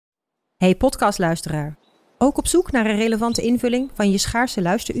Hey podcastluisteraar, ook op zoek naar een relevante invulling van je schaarse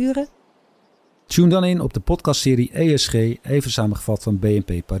luisteruren? Tune dan in op de podcastserie ESG, even samengevat van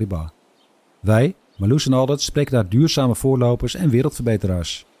BNP Paribas. Wij, Marloes en Aldert, spreken daar duurzame voorlopers en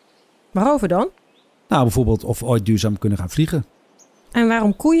wereldverbeteraars. Waarover dan? Nou, bijvoorbeeld of we ooit duurzaam kunnen gaan vliegen. En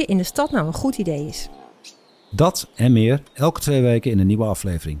waarom koeien in de stad nou een goed idee is? Dat en meer elke 2 weken in een nieuwe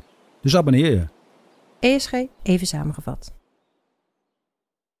aflevering. Dus abonneer je. ESG, even samengevat.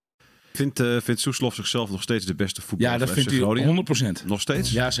 Vindt Soeslof zichzelf nog steeds de beste voetballer? Ja, dat vindt hij 100%. Nog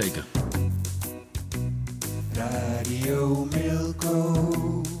steeds? Ja, zeker. Radio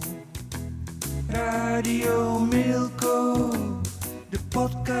Milko. Radio Milko. De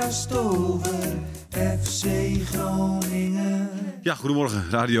podcast over FC Groningen. Ja, goedemorgen.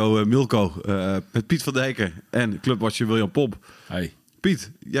 Radio Milko. Met Piet van Dijken en clubwatcher William Pomp. Hey.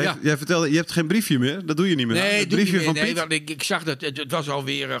 Piet, jij vertelde, je hebt geen briefje meer. Dat doe je niet meer. Nee, het doe briefje niet meer. van Piet? Want ik zag dat het was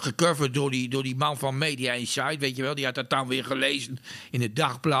alweer gecoverd door die man van Media Insight, weet je wel. Die had dat dan weer gelezen in het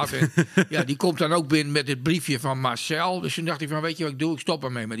dagblad. En ja, die komt dan ook binnen met het briefje van Marcel. Dus toen dacht ik van, weet je wat ik doe? Ik stop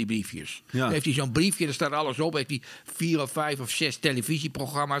ermee met die briefjes. Ja. Dan heeft hij zo'n briefje, daar staat alles op. Heeft hij 4 of 5 of 6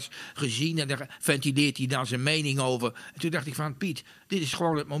 televisieprogramma's gezien. En daar ventileert hij dan zijn mening over. En toen dacht ik van, Piet, dit is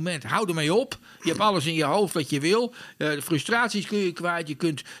gewoon het moment. Hou ermee op. Je hebt alles in je hoofd wat je wil. De frustraties kun je kwijt. Je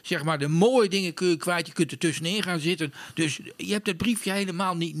kunt, zeg maar, de mooie dingen kun je kwijt. Je kunt er tussenin gaan zitten. Dus je hebt het briefje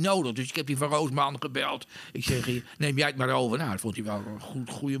helemaal niet nodig. Dus ik heb die van Roosman gebeld. Ik zeg, neem jij het maar over. Nou, dat vond hij wel een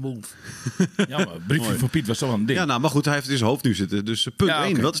goede move. Ja, maar het briefje van Piet was toch wel een ding. Ja, nou, maar goed, hij heeft het in zijn hoofd nu zitten. Dus punt 1.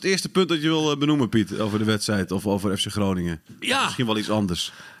 Okay. Wat is het eerste punt dat je wil benoemen, Piet, over de wedstrijd of over FC Groningen? Ja. Misschien wel iets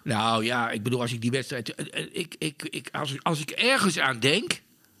anders. Nou ja, ik bedoel, als ik die wedstrijd... Als ik ergens aan denk,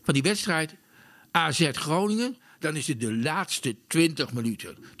 van die wedstrijd AZ Groningen, dan is het de laatste 20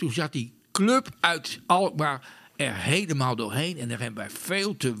 minuten. Toen zat die club uit Alkmaar er helemaal doorheen en daar hebben wij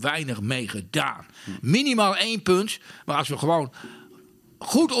veel te weinig mee gedaan. Minimaal 1 punt, maar als we gewoon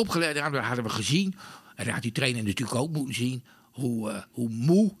goed opgelet hadden, hadden we gezien, en dat had die trainer natuurlijk ook moeten zien, hoe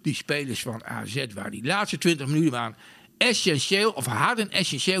moe die spelers van AZ waren. Die laatste 20 minuten waren essentieel, of hadden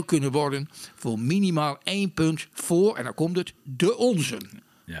essentieel kunnen worden voor minimaal 1 punt voor, en dan komt het, de onzen.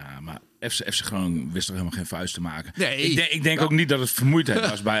 Ja, maar FC Groningen wist toch helemaal geen vuist te maken. Nee. Ik denk ook niet dat het vermoeidheid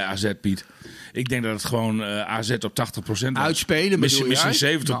was bij AZ, Piet. Ik denk dat het gewoon AZ op 80% was. Uitspelen,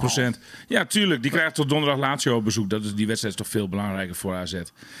 misschien 70%. Nou. Ja, tuurlijk. Die krijgt tot donderdag Lazio op bezoek. Die wedstrijd is toch veel belangrijker voor AZ.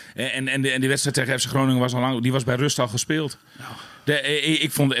 En die wedstrijd tegen FC Groningen was al lang. Die was bij rust al gespeeld. Nou.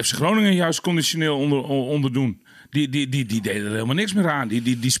 Ik vond de FC Groningen juist conditioneel onderdoen. Die deden er helemaal niks meer aan.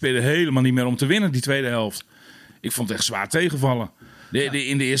 Die spelen helemaal niet meer om te winnen, die tweede helft. Ik vond het echt zwaar tegenvallen.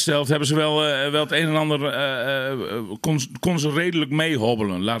 In de eerste helft hebben ze wel het een en ander kon ze redelijk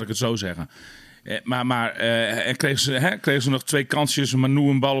meehobbelen, laat ik het zo zeggen. En kregen ze nog 2 kansjes, Manu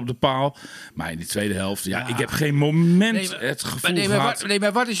een bal op de paal. Maar in die tweede helft, ik heb geen moment het gevoel gehad.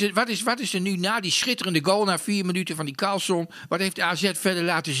 Maar wat is er nu na die schitterende goal, na 4 minuten van die Carlson? Wat heeft AZ verder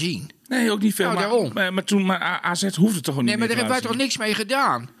laten zien? Nee, ook niet veel. Nou, Maar AZ hoefde toch ook niet. Nee, maar daar hebben wij toch niks mee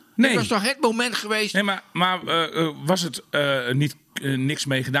gedaan? Nee. Het was toch het moment geweest. Nee, maar was het niks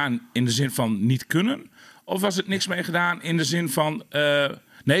mee gedaan in de zin van niet kunnen? Of was het niks mee gedaan in de zin van...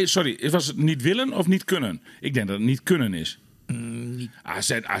 was het niet willen of niet kunnen? Ik denk dat het niet kunnen is.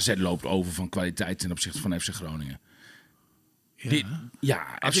 AZ loopt over van kwaliteit ten opzichte van FC Groningen.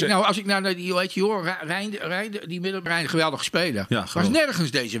 Ja. Als ik nou die, weet je hoor, die middelbrein, geweldig speler. Ja, was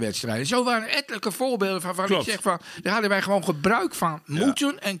nergens deze wedstrijd. Zo waren ettelijke voorbeelden van ik zeg van, daar hadden wij gewoon gebruik van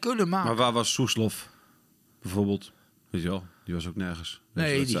moeten en kunnen maken. Maar waar was Soeslof bijvoorbeeld? Weet je wel, die was ook nergens.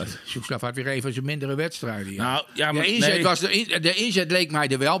 Nee, Soeslof had weer even zijn mindere wedstrijden. Ja. Nou, ja, maar de inzet leek mij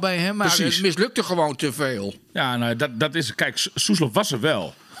er wel bij hem, maar precies. Het mislukte gewoon te veel. Ja, nou, dat is... Kijk, Soeslof was er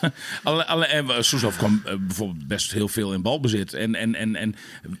wel. Soeslof kwam bijvoorbeeld best heel veel in balbezit. En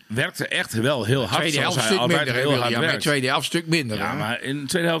werkte echt wel heel hard. Tweede helft stuk minder. Tweede helft stuk minder. Ja, maar in de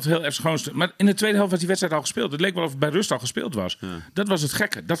tweede helft heel erg gewoon. Maar in de tweede helft was die wedstrijd al gespeeld. Het leek wel of het bij rust al gespeeld was. Ja. Dat was het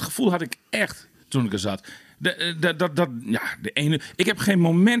gekke. Dat gevoel had ik echt toen ik er zat. Ik heb geen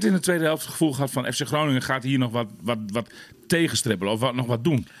moment in de tweede helft het gevoel gehad van FC Groningen gaat hier nog wat tegenstribbelen of nog wat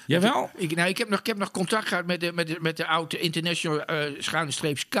doen. Jawel? Ik heb nog contact gehad met de oude international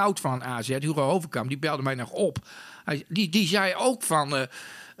 _scout van AZ, Hugo Hovenkamp. Die belde mij nog op. Die zei ook van...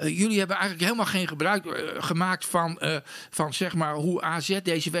 jullie hebben eigenlijk helemaal geen gebruik gemaakt van zeg maar hoe AZ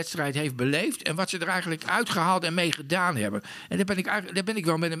deze wedstrijd heeft beleefd en wat ze er eigenlijk uitgehaald en mee gedaan hebben. En daar ben ik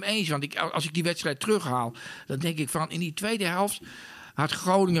wel met hem eens. Want als ik die wedstrijd terughaal, dan denk ik van in die tweede helft had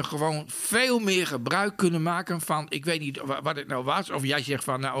Groningen gewoon veel meer gebruik kunnen maken van... Ik weet niet wat het nou was. Of jij zegt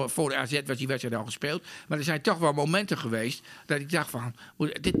van, nou, voor de AZ was die wedstrijd al gespeeld. Maar er zijn toch wel momenten geweest dat ik dacht van...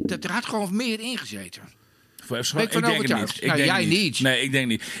 Er had gewoon meer ingezeten. Ik denk het niet. Jij niet. Nee, ik denk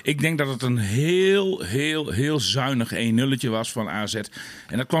niet. Ik denk dat het een heel zuinig 1-0'tje was van AZ.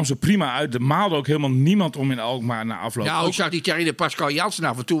 En dat kwam zo prima uit. Er maalde ook helemaal niemand om in Alkmaar na afloop. Nou, ik zag die trainer Pascal Jansen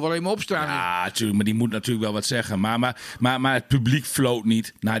af en toe wel even opstaan. Ja, natuurlijk. Maar die moet natuurlijk wel wat zeggen. Maar het publiek floot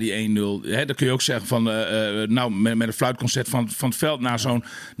niet na die 1-0. Dan kun je ook zeggen van... met een fluitconcert van het veld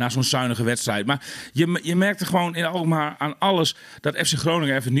na zo'n zuinige wedstrijd. Maar je merkte gewoon in Alkmaar aan alles... dat FC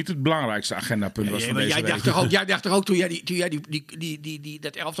Groningen even niet het belangrijkste agendapunt was van deze week. Jij dacht toch ook toen jij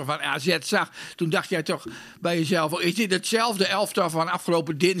dat elftal van AZ zag... toen dacht jij toch bij jezelf... is dit hetzelfde elftal van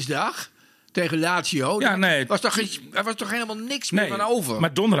afgelopen dinsdag tegen Lazio? Ja, nee. Er was toch helemaal niks meer van over?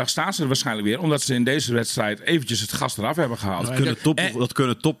 Maar donderdag staan ze er waarschijnlijk weer... omdat ze in deze wedstrijd eventjes het gas eraf hebben gehaald. Dat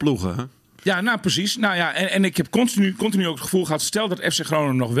kunnen topploegen, hè? Ja, nou precies. Nou ja, en ik heb continu ook het gevoel gehad... stel dat FC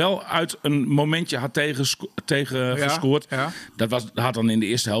Groningen nog wel uit een momentje had tegen gescoord. Ja. Dat had dan in de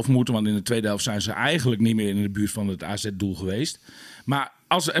eerste helft moeten... want in de tweede helft zijn ze eigenlijk niet meer in de buurt van het AZ-doel geweest. Maar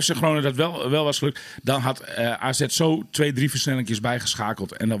als de FC Groningen dat wel was gelukt... dan had AZ zo 2-3 versnellingjes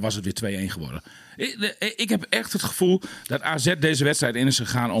bijgeschakeld... en dan was het weer 2-1 geworden. Ik heb echt het gevoel dat AZ deze wedstrijd in is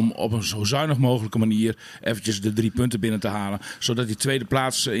gegaan... om op een zo zuinig mogelijke manier... eventjes de 3 punten binnen te halen... zodat die tweede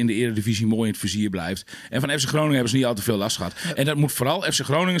plaats in de eredivisie mooi in het vizier blijft. En van FC Groningen hebben ze niet al te veel last gehad. Ja. En dat moet vooral FC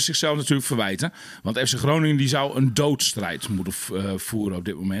Groningen zichzelf natuurlijk verwijten. Want FC Groningen die zou een doodstrijd moeten voeren op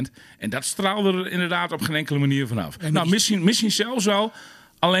dit moment. En dat straalde er inderdaad op geen enkele manier vanaf. Nou, misschien zelfs wel...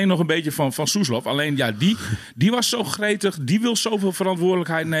 Alleen nog een beetje van Soeslof. Alleen ja, die was zo gretig. Die wil zoveel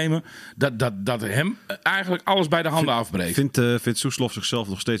verantwoordelijkheid nemen. Dat hem eigenlijk alles bij de handen afbreekt. Vindt Soeslof zichzelf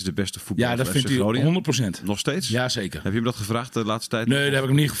nog steeds de beste voetballer? Ja, dat vindt hij 100%. Nog steeds? Ja, zeker. Heb je hem dat gevraagd de laatste tijd? Nee, dat heb ik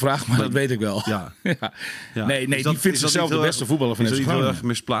hem niet gevraagd. Maar dat weet ik wel. Ja. Nee, die vindt zichzelf de beste voetballer van FC Groningen. Is dat niet heel erg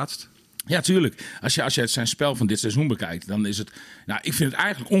misplaatst? Ja, tuurlijk. Als je zijn spel van dit seizoen bekijkt, dan is het... Nou, ik vind het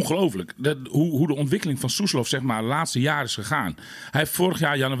eigenlijk ongelooflijk hoe de ontwikkeling van Soeslof zeg maar de laatste jaren is gegaan. Hij heeft vorig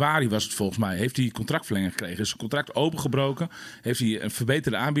jaar januari was het volgens mij, heeft hij contractverlenging gekregen. Is zijn contract opengebroken. Heeft hij een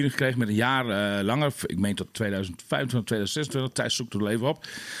verbeterde aanbieding gekregen met een jaar langer. Ik meen tot 2025, 2026. Thijs zoekt er even op.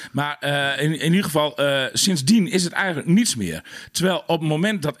 Maar in ieder geval, sindsdien is het eigenlijk niets meer. Terwijl op het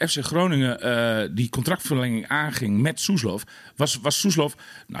moment dat FC Groningen die contractverlenging aanging met Soeslof, was Soeslof,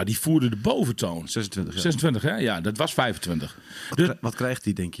 nou die voerde de boventoon. 26, ja. 26, hè? Ja, dat was 25. Wat krijgt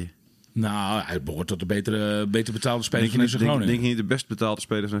hij, denk je? Nou, hij behoort tot de beter betaalde speler van FC Groningen. Denk je niet de best betaalde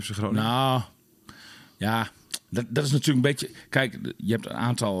speler van FC Groningen? Nou, ja, dat is natuurlijk een beetje... Kijk, je hebt een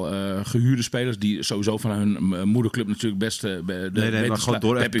aantal gehuurde spelers die sowieso van hun moederclub natuurlijk best... Nee, maar gewoon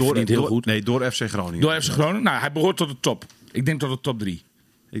door FC Groningen. Door FC Groningen? Nou, hij behoort tot de top. Ik denk tot de top 3.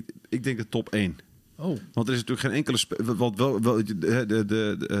 Ik denk de top 1. Oh. Want er is natuurlijk geen enkele...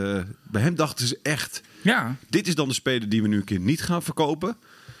 bij hem dachten ze echt... Ja. Dit is dan de speler die we nu een keer niet gaan verkopen.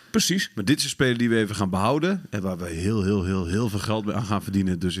 Precies. Maar dit is een speler die we even gaan behouden. En waar we heel veel geld mee aan gaan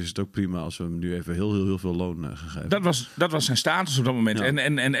verdienen. Dus is het ook prima als we hem nu even heel veel loon gaan geven. Dat was zijn status op dat moment. Ja.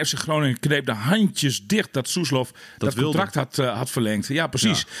 En FC Groningen kneep de handjes dicht dat Soeslof dat contract had verlengd. Ja,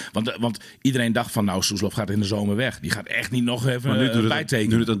 precies. Ja. Want iedereen dacht van nou, Soeslof gaat in de zomer weg. Die gaat echt niet nog even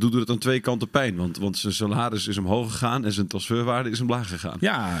bijtekenen. Nu doet het aan twee kanten pijn. Want zijn salaris is omhoog gegaan en zijn transferwaarde is omlaag gegaan.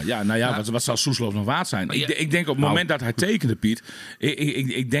 Ja, wat zal Soeslof nog waard zijn? Ik denk op het moment dat hij tekende, Piet...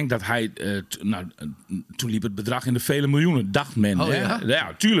 Ik denk dat hij... toen liep het bedrag in de vele miljoenen, dacht men. Oh,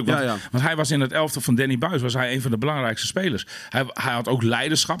 ja, tuurlijk. Want hij was in het elftal van Danny Buis, was hij een van de belangrijkste spelers. Hij had ook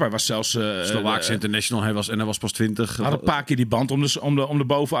leiderschap. Hij was zelfs... Slovaakse international. Hij was pas 20. Hij had een paar keer die band om de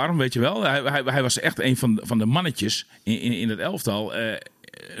bovenarm, weet je wel. Hij was echt een van de mannetjes in het elftal...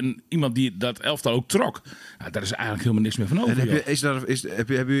 iemand die dat elftal ook trok. Nou, daar is eigenlijk helemaal niks meer van over. Heb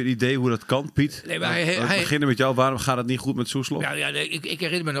je een idee hoe dat kan, Piet? Nee, maar we beginnen met jou. Waarom gaat het niet goed met Soeslof? Ik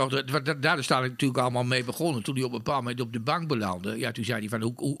herinner me nog, daar staan natuurlijk allemaal mee begonnen. Toen hij op een bepaald moment op de bank belandde. Ja, toen zei hij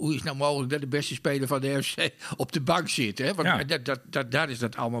van, hoe is het nou mogelijk dat de beste speler van de FC op de bank zit? Hè? Want daar is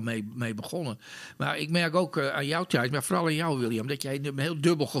dat allemaal mee begonnen. Maar ik merk ook aan jouw tijd, maar vooral aan jou, William, dat jij een heel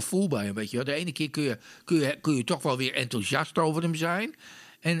dubbel gevoel bij hem, weet je. De ene keer kun je toch wel weer enthousiast over hem zijn.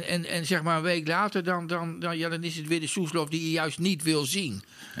 En zeg maar een week later, dan is het weer de Soeslof die je juist niet wil zien.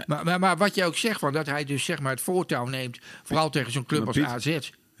 Ja. Maar wat je ook zegt, van dat hij dus zeg maar het voortouw neemt, vooral tegen zo'n club als Piet, AZ.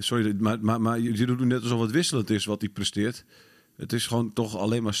 Sorry, maar je doet net alsof het wisselend is wat hij presteert. Het is gewoon toch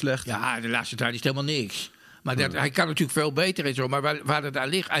alleen maar slecht. Ja, de laatste tijd is het helemaal niks. Maar hij kan natuurlijk veel beter en zo. Maar waar het aan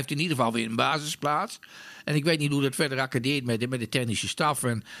ligt, hij heeft in ieder geval weer een basisplaats. En ik weet niet hoe dat verder accadeert met de technische staf.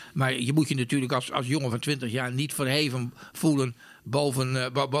 Maar je moet je natuurlijk als jongen van 20 jaar niet verheven voelen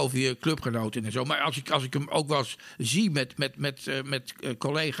boven je clubgenoten en zo. Maar als ik hem ook wel eens zie met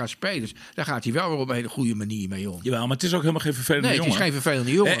collega's spelers, dan gaat hij wel weer op een hele goede manier mee om. Jawel, maar het is ook helemaal geen vervelende jongen. Nee, het is geen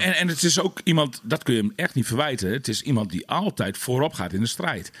vervelende jongen. En het is ook iemand, dat kun je hem echt niet verwijten. Het is iemand die altijd voorop gaat in de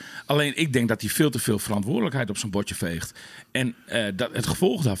strijd. Alleen ik denk dat hij veel te veel verantwoordelijkheid op zijn bordje veegt. En het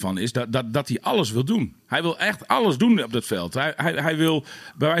gevolg daarvan is dat hij alles wil doen. Hij wil echt alles doen op dat veld. Hij wil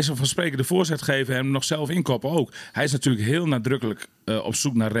bij wijze van spreken de voorzet geven en hem nog zelf inkoppen ook. Hij is natuurlijk heel nadrukkelijk op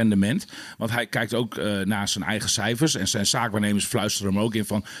zoek naar rendement. Want hij kijkt ook naar zijn eigen cijfers. En zijn zaakwaarnemers fluisteren hem ook in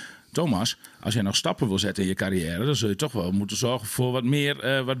van... Thomas, als jij nog stappen wil zetten in je carrière, dan zul je toch wel moeten zorgen voor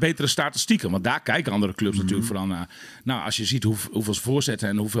wat betere statistieken. Want daar kijken andere clubs natuurlijk vooral naar. Nou, als je ziet hoeveel voorzetten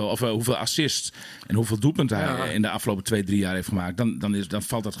en hoeveel assists en hoeveel doelpunten hij in de afgelopen 2-3 jaar heeft gemaakt, dan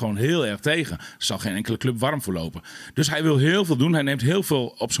valt dat gewoon heel erg tegen. Er zal geen enkele club warm voor lopen. Dus hij wil heel veel doen. Hij neemt heel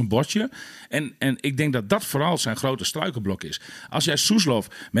veel op zijn bordje. En ik denk dat dat vooral zijn grote struikelblok is. Als jij Soeslof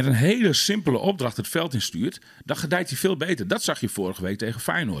met een hele simpele opdracht het veld instuurt, dan gedijt hij veel beter. Dat zag je vorige week tegen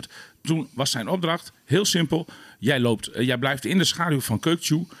Feyenoord. Toen was zijn opdracht heel simpel. Jij blijft in de schaduw van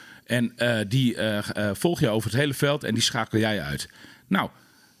Kökçü en die volg je over het hele veld en die schakel jij uit. Nou,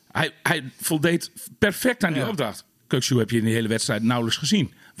 hij voldeed perfect aan die opdracht. Kökçü heb je in de hele wedstrijd nauwelijks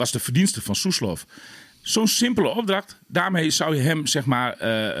gezien. Was de verdienste van Soeslof. Zo'n simpele opdracht, daarmee zou je hem zeg maar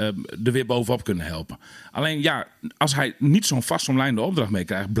er weer bovenop kunnen helpen. Alleen ja, als hij niet zo'n vastomlijnde opdracht mee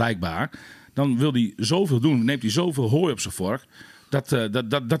krijgt, blijkbaar, dan wil hij zoveel doen, neemt hij zoveel hooi op zijn vork, dat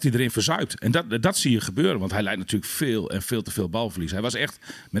hij erin verzuipt. En dat zie je gebeuren, want hij leidt natuurlijk veel te veel balverlies. Hij was echt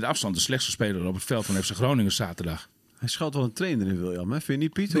met afstand de slechtste speler op het veld van FC Groningen zaterdag. Hij schuilt wel een trainer in, William. Hè? Vind je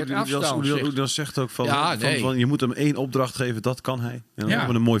niet, Piet? Met afstand, Hoe hij dan zegt ook van, Ja, nee. van je moet hem 1 opdracht geven, dat kan hij. En dan Ja.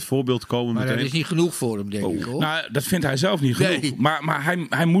 met een mooi voorbeeld komen. Maar meteen. dat is niet genoeg voor hem, denk ik, hoor. Nou, dat vindt hij zelf niet genoeg. Nee. Maar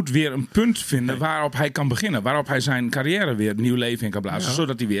hij moet weer een punt vinden waarop hij kan beginnen. Waarop hij zijn carrière weer nieuw leven in kan blazen.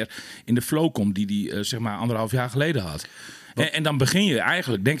 Zodat hij weer in de flow komt die hij zeg maar 1,5 jaar geleden had. En dan begin je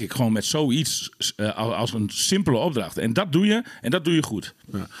eigenlijk, denk ik, gewoon met zoiets als een simpele opdracht. En dat doe je goed.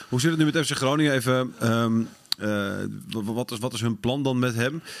 Ja. Hoe zit het nu met FC Groningen? Even, wat is hun plan dan met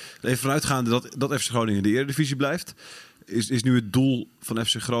hem? Even vanuitgaande dat FC Groningen in de eredivisie blijft. Is nu het doel van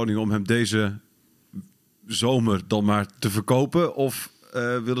FC Groningen om hem deze zomer dan maar te verkopen? Of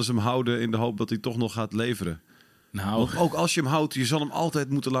willen ze hem houden in de hoop dat hij toch nog gaat leveren? Nou, Want ook als je hem houdt, je zal hem altijd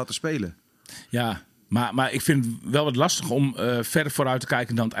moeten laten spelen. ja. Maar ik vind het wel wat lastig om verder vooruit te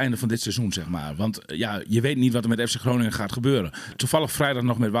kijken dan het einde van dit seizoen, zeg maar. Want ja, je weet niet wat er met FC Groningen gaat gebeuren. Toevallig vrijdag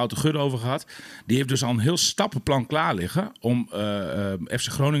nog met Wouter Gudde over gehad. Die heeft dus al een heel stappenplan klaar liggen om FC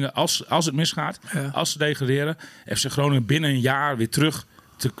Groningen, als het misgaat, als ze degraderen, FC Groningen binnen een jaar weer terug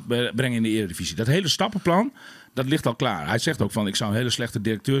te brengen in de eredivisie. Dat hele stappenplan, dat ligt al klaar. Hij zegt ook van, ik zou een hele slechte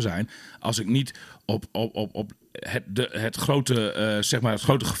directeur zijn als ik niet op het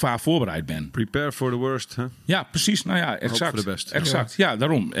grote gevaar voorbereid ben. Prepare for the worst. Hè? Ja, precies. Nou ja, exact. Hoop voor de beste. Exact, ja,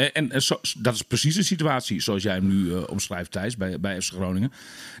 daarom. Dat is precies de situatie zoals jij hem nu omschrijft, Thijs, bij FC Groningen.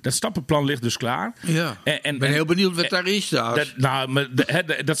 Dat stappenplan ligt dus klaar. Ja. Ik ben heel benieuwd wat daar is.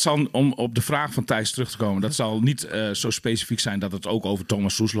 Dat zal, om op de vraag van Thijs terug te komen, dat zal niet zo specifiek zijn dat het ook over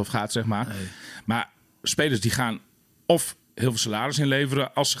Thomas Soeslof gaat, zeg maar. Nee. Maar spelers die gaan of heel veel salaris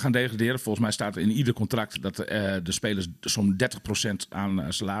inleveren als ze gaan degraderen. Volgens mij staat er in ieder contract dat de spelers zo'n 30% aan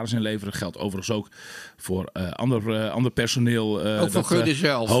salaris inleveren. Geldt overigens ook voor ander personeel. Ook voor Gudde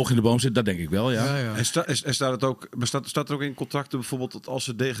zelf. Hoog in de boom zit, dat denk ik wel, ja. En staat er ook in contracten bijvoorbeeld dat als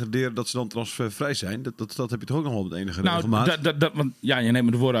ze degraderen dat ze dan transfervrij zijn? Dat heb je toch ook nog wel met enige regelmaat? Want je neemt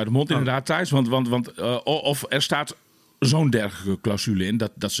me de woorden uit de mond inderdaad, Thijs. Want of er staat zo'n dergelijke clausule in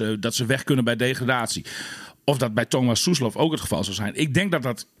dat ze weg kunnen bij degradatie. Of dat bij Thomas Soeslof ook het geval zou zijn. Ik denk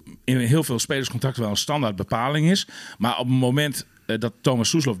dat in heel veel spelerscontracten wel een standaard bepaling is. Maar op het moment dat Thomas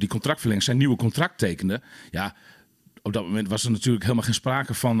Soeslof die contractverlenging, zijn nieuwe contract tekende, ja, op dat moment was er natuurlijk helemaal geen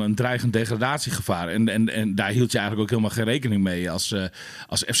sprake van een dreigend degradatiegevaar. En daar hield je eigenlijk ook helemaal geen rekening mee als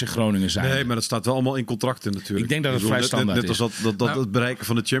FC Groningen zijn. Nee, maar dat staat wel allemaal in contracten natuurlijk. Ik denk dat het vrij standaard is. Net als dat het bereiken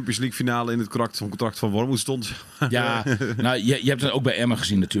van de Champions League finale in het contract van Wormoed stond. Ja, nou, je hebt het ook bij Emmen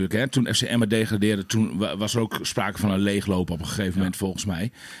gezien natuurlijk. Hè? Toen FC Emmen degradeerde, toen was er ook sprake van een leegloop op een gegeven moment volgens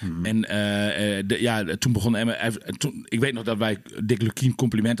mij. Mm-hmm. En toen begon Emmen. Ik weet nog dat wij Dick Lukien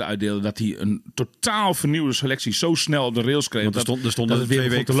complimenten uitdeelden dat hij een totaal vernieuwde selectie zo snel op de rails kreeg. Want er stonden 2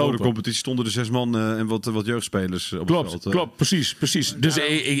 weken voor de competitie stonden er 6 man en wat jeugdspelers op het veld. Klopt, precies. Dus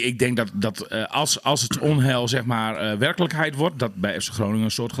ik denk dat als het onheil zeg maar werkelijkheid wordt, dat bij FC Groningen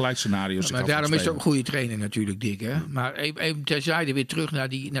een soort gelijk scenario zich maar daarom is het ook een goede trainer natuurlijk, Dick. Hè? Maar even terzijde weer terug naar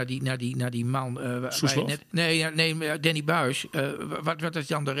die man. Danny Buijs. Wat is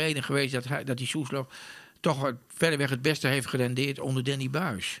dan de reden geweest dat die Soeslof toch verreweg het beste heeft gerendeerd onder Danny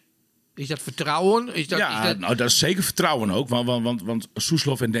Buijs. Is dat vertrouwen? Is dat... Nou, dat is zeker vertrouwen ook. Want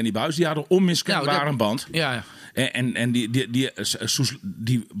Soeslof en Danny Buijs die hadden onmiskenbaar een band. Ja. En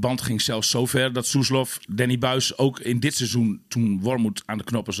die band ging zelfs zo ver dat Soeslof Danny Buijs ook in dit seizoen, toen Wormoed aan de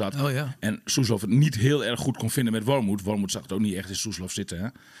knoppen zat, en Soeslof het niet heel erg goed kon vinden met Wormoed. Wormoed zag het ook niet echt in Soeslof zitten. Hè?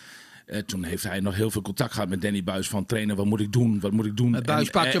 Toen heeft hij nog heel veel contact gehad met Danny Buijs van trainer, wat moet ik doen? Buijs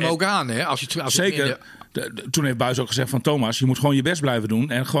pakt hem ook aan, hè? Zeker. Toen heeft Buijs ook gezegd van Thomas, je moet gewoon je best blijven doen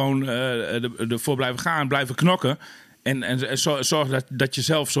en gewoon ervoor blijven gaan, blijven knokken. En zorg dat je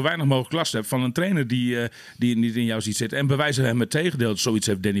zelf zo weinig mogelijk last hebt van een trainer die niet in jou ziet zitten. En bewijzen hem het tegendeel. Zoiets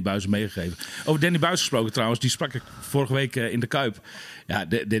heeft Danny Buijs meegegeven. Over Danny Buijs gesproken trouwens, die sprak ik vorige week in de Kuip. Ja,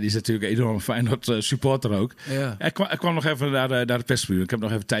 Danny is natuurlijk een enorm Feyenoord supporter ook. Ja. Hij kwam nog even naar het persbureau. Ik heb nog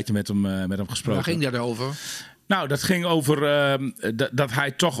even een tijdje met hem gesproken. Waar ging dat over? Nou, dat ging over dat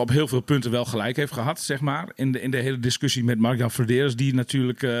hij toch op heel veel punten wel gelijk heeft gehad, zeg maar. In de hele discussie met Mark-Jan Verderes, die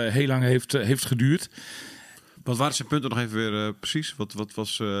natuurlijk heel lang heeft geduurd. Wat waren zijn punten nog even weer precies? Wat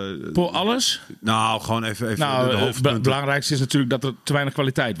was... Voor alles? Nou, gewoon even de hoofdpunten. Het belangrijkste is natuurlijk dat er te weinig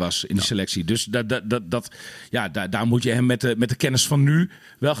kwaliteit was in de selectie. Dus daar moet je hem met de kennis van nu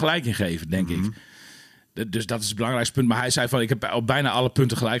wel gelijk in geven, denk ik. Dus dat is het belangrijkste punt. Maar hij zei van, ik heb op bijna alle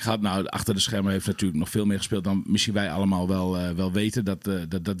punten gelijk gehad. Nou, achter de schermen heeft natuurlijk nog veel meer gespeeld dan misschien wij allemaal wel weten.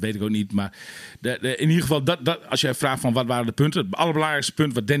 Dat weet ik ook niet. Maar in ieder geval, als jij vraagt van wat waren de punten. Het allerbelangrijkste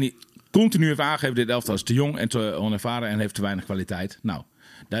punt wat Danny continu heeft aangegeven, dit elftal is te jong en te onervaren en heeft te weinig kwaliteit. Nou,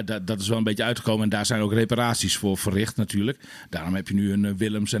 dat is wel een beetje uitgekomen en daar zijn ook reparaties voor verricht natuurlijk. Daarom heb je nu een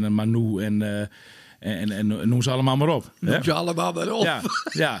Willems en een Manu en noem ze allemaal maar op. Noem ze allemaal maar op.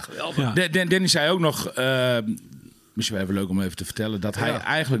 Ja. Danny zei ook nog, misschien wel even leuk om even te vertellen, dat hij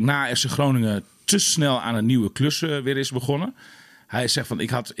eigenlijk na FC Groningen te snel aan een nieuwe klus weer is begonnen. Hij zegt van,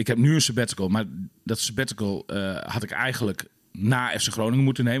 ik heb nu een sabbatical, maar dat sabbatical had ik eigenlijk na FC Groningen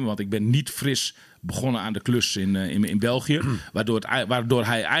moeten nemen. Want ik ben niet fris begonnen aan de klus in België. Waardoor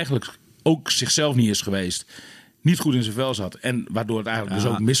hij eigenlijk ook zichzelf niet is geweest. Niet goed in zijn vel zat. En waardoor het eigenlijk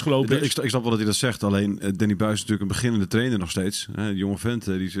dus ook misgelopen is. Ik snap wel dat hij dat zegt. Alleen Danny Buijs is natuurlijk een beginnende trainer nog steeds. Een jonge vent.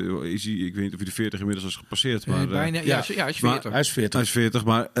 Ik weet niet of hij de 40 inmiddels is gepasseerd. Maar, bijna, hij is 40. Hij is 40. Hij is 40.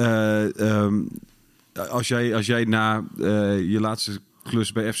 Maar als jij na je laatste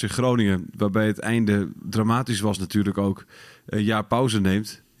klus bij FC Groningen, waarbij het einde dramatisch was natuurlijk ook, een jaar pauze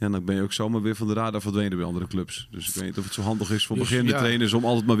neemt, ja, dan ben je ook zomaar weer van de radar verdwenen bij andere clubs. Dus ik weet niet of het zo handig is voor beginnende trainers om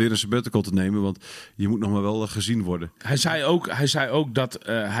altijd maar weer een sabbatical te nemen, want je moet nog maar wel gezien worden. Hij zei ook dat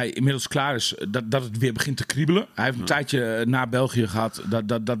hij inmiddels klaar is, dat het weer begint te kriebelen. Hij heeft een tijdje na België gehad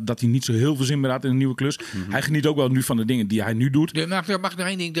dat hij niet zo heel veel zin meer had in een nieuwe klus. Hij geniet ook wel nu van de dingen die hij nu doet. Mag nog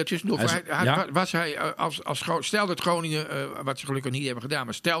één ding daartussen. Stel dat Groningen, wat ze gelukkig niet hebben gedaan,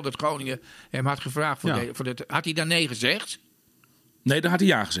 maar stel dat Groningen hem had gevraagd voor dit, had hij dan nee gezegd? Nee, dan had hij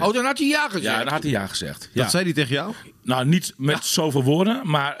ja gezegd. Oh, dan had hij ja gezegd? Ja, dan had hij ja gezegd. Ja. Dat zei hij tegen jou? Nou, niet met zoveel woorden,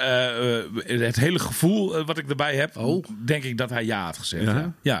 maar het hele gevoel wat ik erbij heb, denk ik dat hij ja had gezegd.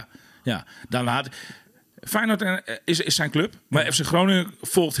 Ja. Dan had Feyenoord is zijn club, maar FC Groningen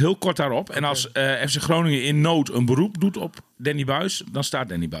volgt heel kort daarop. En als FC Groningen in nood een beroep doet op Danny Buijs, dan staat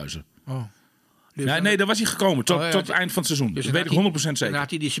Danny Buijs er. Nee, daar was hij gekomen tot het eind van het seizoen. Dus dat weet ik 100% zeker. Dan had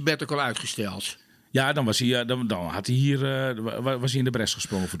hij die sabbatical uitgesteld. Ja, dan was hij, was hij in de bres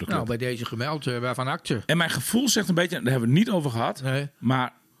gesprongen voor de club. Nou, bij deze gemeld, waarvan acte. En mijn gevoel zegt een beetje, daar hebben we het niet over gehad. Nee.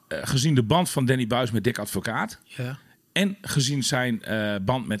 Maar gezien de band van Danny Buijs met Dick Advocaat. Ja. En gezien zijn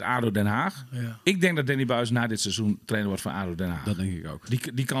band met ADO Den Haag. Ja. Ik denk dat Danny Buijs na dit seizoen trainer wordt van ADO Den Haag. Dat denk ik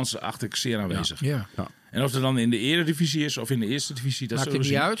ook. Die kans acht ik zeer aanwezig. Ja. En of het dan in de eredivisie is of in de eerste divisie, dat maakt het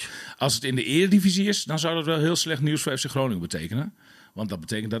niet uit. Als het in de eredivisie is, dan zou dat wel heel slecht nieuws voor FC Groningen betekenen. Want dat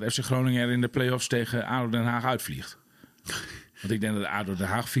betekent dat FC Groningen er in de play-offs tegen ADO Den Haag uitvliegt. Want ik denk dat ADO Den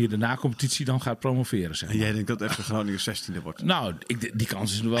Haag via de na-competitie dan gaat promoveren. Zeg maar. En jij denkt dat FC Groningen 16e wordt? Nou, die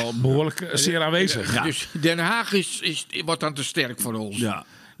kans is wel behoorlijk zeer aanwezig. Ja. Dus Den Haag wordt dan te sterk voor ons. Ja,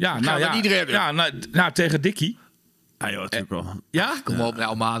 niet redden. Ja, tegen Dikkie. Ah joh, natuurlijk wel. Ja? Kom op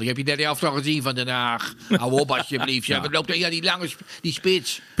nou man, heb je net de helft al gezien van Den Haag. Hou op alsjeblieft. Wat loopt er? Die lange die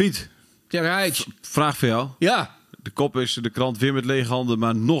spits. Piet. Teruit. Vraag voor jou. Ja. De kop is de krant weer met lege handen,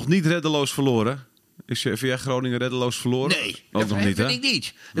 maar nog niet reddeloos verloren. Is via Groningen reddeloos verloren? Nee, ook nog niet, vind ik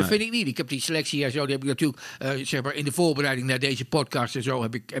niet. Dat vind ik niet. Ik heb die selectie en zo, die heb ik natuurlijk, zeg maar in de voorbereiding naar deze podcast en zo,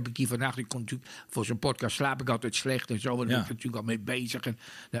 heb ik die vannacht. Ik kon natuurlijk, voor zo'n podcast slaap ik altijd slecht en zo. En daar ben ik natuurlijk al mee bezig. En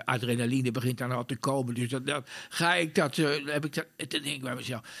de adrenaline begint dan al te komen. Dus dan denk ik bij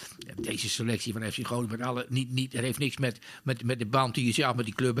mezelf, deze selectie van FC Groningen, met alle, niet, het heeft niks met de band die je zelf met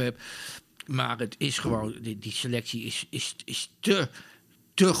die club hebt. Maar het is gewoon, die selectie is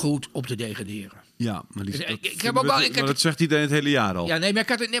te goed om te degraderen. Ja, maar dat zegt iedereen het hele jaar al. Ja, nee, maar ik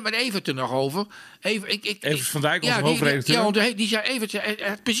had het net met Evert er nog over. Evert van Dijk, onze hoofdredacteur. Die zei, Evert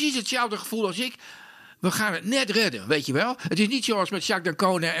had precies hetzelfde gevoel als ik. We gaan het net redden, weet je wel. Het is niet zoals met Jacques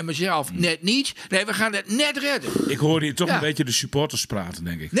Dancona en mezelf net niet. Nee, we gaan het net redden. Ik hoorde hier toch een beetje de supporters praten,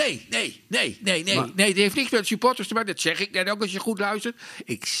 denk ik. Nee. Nee, die heeft niks met de supporters te maken. Dat zeg ik net ook als je goed luistert.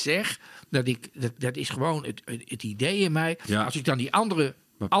 Ik zeg dat is gewoon het idee in mij. Ja. Als ik dan die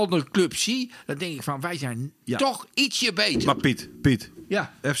andere club zie, dan denk ik van wij zijn toch ietsje beter. Maar Piet.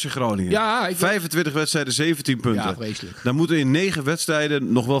 Ja. FC Groningen. Ja, 25 wedstrijden, 17 punten. Ja, vreselijk. Dan moeten in 9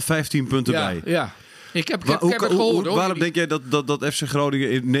 wedstrijden nog wel 15 punten bij. Ja. Ik heb het gehoord, hoor. Waarom denk jij dat FC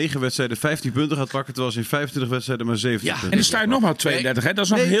Groningen in 9 wedstrijden 15 punten gaat pakken, terwijl ze in 25 wedstrijden maar 17 punten? En er staat nog maar 32, hè? Dat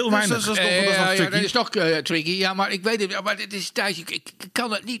is nog heel weinig. Dat is nog tricky. Ja, maar ik weet het. Maar het is Thijs, ik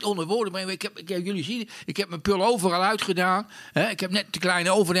kan het niet onder woorden brengen. Jullie zien, ik heb mijn pullover al uitgedaan. Ik heb net de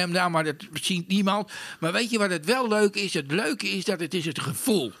kleine overhemd gedaan, maar dat ziet niemand. Maar weet je wat het wel leuk is? Het leuke is dat het is het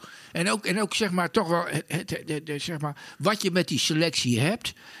gevoel. En ook zeg maar toch wel zeg maar, wat je met die selectie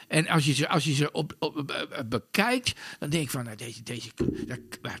hebt. En als je ze bekijkt, dan denk ik van nou,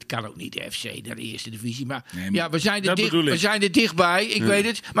 dat kan ook niet de FC, naar de eerste divisie. Maar nee, we zijn er dichtbij, ik weet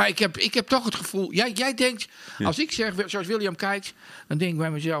het. Maar ik heb toch het gevoel. Jij denkt, als ik zeg, zoals William kijkt, dan denk ik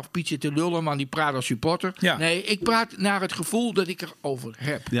bij mezelf, Piet zit te lullen, man, die praat als supporter. Ja. Nee, ik praat naar het gevoel dat ik erover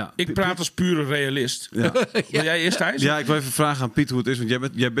heb. Ja. Ik praat als pure realist. Ja. Wil jij eerst, Thijs? Ja, ik wil even vragen aan Piet hoe het is,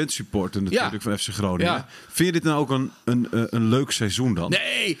 want jij bent supporter natuurlijk van FC Groningen. Ja. Vind je dit nou ook een leuk seizoen dan?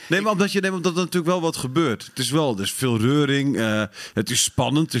 Nee, maar omdat het natuurlijk wel wat gebeurt. Er is veel reuring. Het is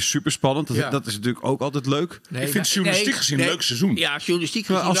spannend. Het is super spannend. Dat is natuurlijk ook altijd leuk. Ik vind het journalistiek gezien een leuk seizoen. Ja, journalistiek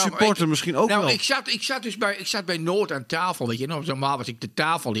gezien. Maar als supporter misschien ook wel. Ik zat bij Noord aan tafel. Weet je, normaal was ik de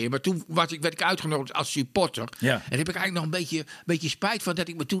tafelheer. Maar toen werd ik uitgenodigd als supporter. Ja. En daar heb ik eigenlijk nog een beetje spijt van dat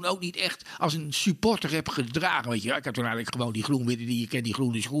ik me toen ook niet echt als een supporter heb gedragen. Weet je, ik had toen eigenlijk gewoon die groen-witte, die je kent, die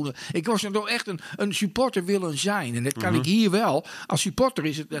groene schoenen. Ik was er toch echt een supporter willen zijn. En dat kan ik hier wel. Als supporter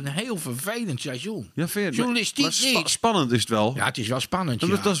is het een heel vervelend seizoen. Ja, journalistiek niet. Spannend is het wel. Ja, het is wel spannend.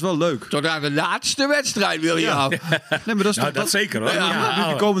 Dat is wel leuk. Tot aan de laatste wedstrijd wil je af. Nee, maar dat zeker hoor.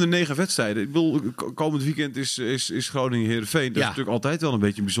 De komende 9 wedstrijden. Ik bedoel, komend weekend is Groningen-Heerenveen. Dat is natuurlijk altijd wel een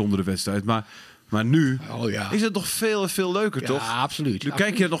beetje een bijzondere wedstrijd. Maar nu is het nog veel leuker, toch? Ja, absoluut. Nu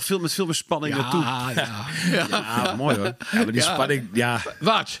kijk je er nog met veel meer spanning naartoe. Ja, mooi hoor. Ja, maar die spanning,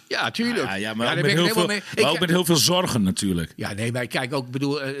 Wat? Ja, tuurlijk. Maar ook met heel veel zorgen natuurlijk. Ja, nee, maar kijk ook,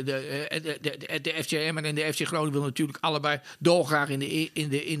 bedoel, de FCM en de FC Groningen willen natuurlijk allebei dolgraag in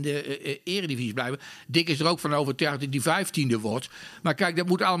de eredivisie blijven. Dick is er ook van overtuigd dat die 15e wordt. Maar kijk, dat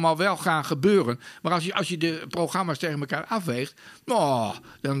moet allemaal wel gaan gebeuren. Maar als je de programma's tegen elkaar afweegt, dan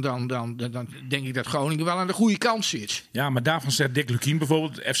denk ik dat Groningen wel aan de goede kant zit. Ja, maar daarvan zegt Dick Lukien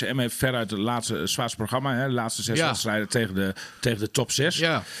bijvoorbeeld. De FCM heeft veruit het zwaarste programma. Hè, de laatste 6 wedstrijden tegen de top 6.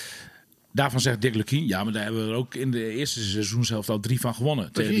 Ja. Daarvan zegt Dick Lukien, maar daar hebben we er ook in de eerste seizoenshelft al 3 van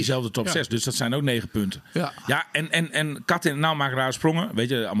gewonnen. Tegen diezelfde top 6. Dus dat zijn ook 9 punten. Ja, en kat in het nauw maken rare sprongen. Weet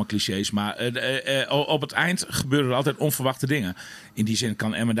je, allemaal clichés. Maar op het eind gebeuren er altijd onverwachte dingen. In die zin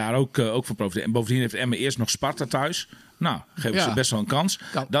kan Emmen daar ook van profiteren. En bovendien heeft Emmen eerst nog Sparta thuis. Nou, geven ze best wel een kans.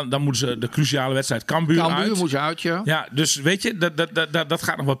 Dan moeten ze de cruciale wedstrijd Cambuur uit. Cambuur moet ze uit, ja. Dus weet je, dat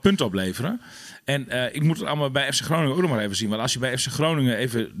gaat nog wat punten opleveren. En ik moet het allemaal bij FC Groningen ook nog maar even zien. Want als je bij FC Groningen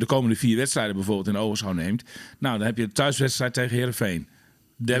even de komende 4 wedstrijden bijvoorbeeld in ogenschouw neemt. Nou, dan heb je de thuiswedstrijd tegen Heerenveen.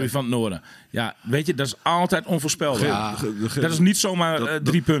 Derby van het Noorden. Ja, weet je, dat is altijd onvoorspelbaar. Ja, dat is niet zomaar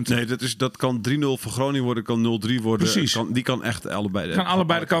 3 punten. Nee, dat kan 3-0 voor Groningen worden, kan 0-3 worden. Precies. Die kan echt allebei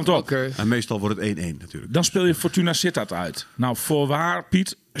de kant op. Okay. En meestal wordt het 1-1 natuurlijk. Dan speel je Fortuna Sittard uit. Nou, voorwaar,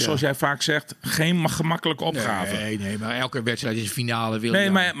 Piet, zoals jij vaak zegt, geen gemakkelijke opgave. Nee, maar elke wedstrijd is een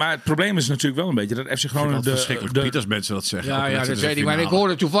finale. Maar het probleem is natuurlijk wel een beetje dat FC Groningen... Piet, als mensen dat zeggen. Ja, dat weet ik. Maar ik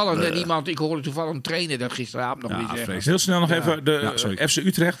hoorde toevallig een trainer dat gisteravond nog niet zeggen. Heel snel nog even de FC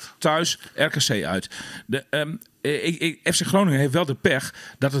Utrecht thuis, RKC uit. FC Groningen heeft wel de pech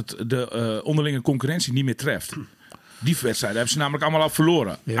dat het de onderlinge concurrentie niet meer treft. Die wedstrijden hebben ze namelijk allemaal al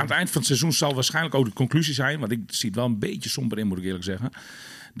verloren. Ja. Aan het eind van het seizoen zal waarschijnlijk ook de conclusie zijn, want ik zie het wel een beetje somber in, moet ik eerlijk zeggen.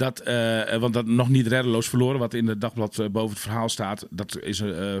 Want dat nog niet reddeloos verloren, wat in het dagblad boven het verhaal staat,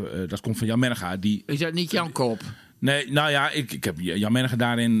 dat komt van Jan Menega. Is dat niet Jan Koop? Nee, nou ja, ik heb Jan Menega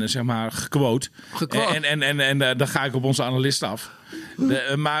daarin zeg maar gequote. En dan ga ik op onze analist af.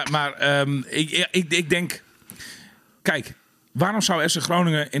 Ik denk, kijk, waarom zou FC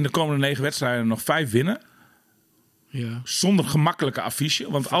Groningen in de komende 9 wedstrijden nog 5 winnen? Ja. Zonder gemakkelijke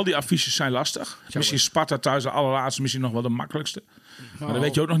affiche. Want al die affiches zijn lastig. Misschien Sparta thuis de allerlaatste. Misschien nog wel de makkelijkste. Maar dat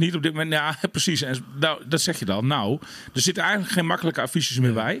weet je ook nog niet op dit moment. Ja, precies. En dat zeg je dan. Nou, er zitten eigenlijk geen makkelijke affiches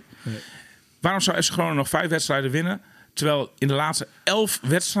meer bij. Nee. Waarom zou FC Groningen nog 5 wedstrijden winnen? Terwijl in de laatste 11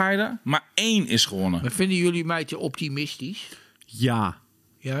 wedstrijden maar 1 is gewonnen. Maar vinden jullie mij te optimistisch? Ja.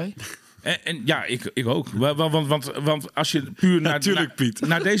 Jij? En ja, ik ook. Want als je puur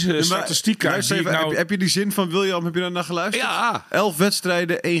naar deze statistiek kijkt... Heb je die zin van William, heb je daar naar geluisterd? Ja. 11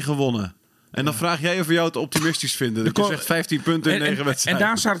 wedstrijden, 1 gewonnen. En dan vraag jij of we jou het optimistisch vinden. Dat je zegt 15 punten in 9 wedstrijden. En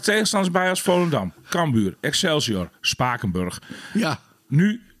daar staan de tegenstanders bij als Volendam, Cambuur, Excelsior, Spakenburg. Ja.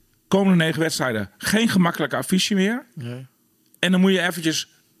 Nu komende 9 wedstrijden geen gemakkelijke affiche meer. Nee. En dan moet je eventjes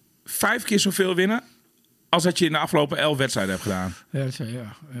 5 keer zoveel winnen... als dat je in de afgelopen 11 wedstrijden hebt gedaan.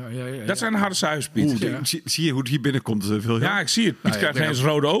 Dat zijn de harde cijfers, Piet. Zie je hoe het hier binnenkomt? Ja, ik zie het. Piet krijgt geen eens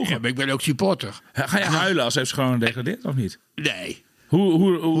rode ogen. Ja, maar ik ben ook supporter. Ga je huilen als FC Groningen degradeert of niet? Nee.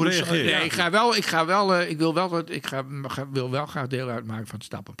 Hoe reageer je? Nee, ik wil wel graag deel uitmaken van het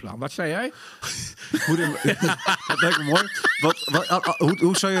stappenplan. Wat zei jij? Dat lijkt me mooi.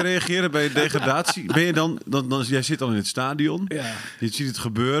 Hoe zou je reageren bij degradatie? Ben je dan jij zit dan in het stadion. Ja. Je ziet het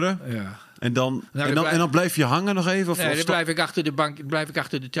gebeuren. Ja. En dan blijf je hangen nog even? Dan blijf ik achter de bank, blijf ik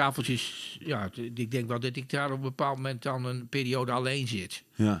achter de tafeltjes. Ja, ik denk wel dat ik daar op een bepaald moment dan een periode alleen zit.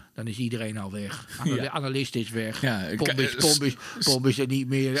 Ja. Dan is iedereen al weg. Analist is weg. Ja, Pomp is er niet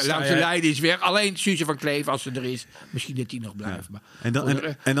meer. Langs de lijn is weg. Alleen Suze van Kleef, als ze er is. Misschien dat die nog blijft. Ja.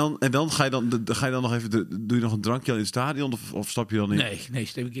 Maar en dan ga je dan nog even... Doe je nog een drankje in het stadion? Of stap je dan in? Nee.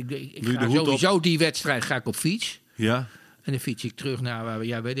 Ik ga sowieso die wedstrijd ga ik op fiets. Ja. En dan fiets ik terug naar waar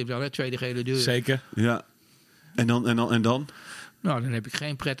jij weet het wel, tweede gele deur. Zeker. Ja. En dan? Nou, dan heb ik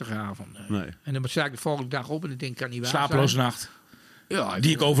geen prettige avond. Nee. En dan sta ik de volgende dag op en dan denk ik, kan niet waar slapeloze nacht. Ja,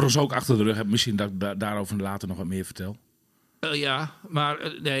 die ik overigens ook achter de rug heb. Misschien dat ik daarover later nog wat meer vertel. Ja, maar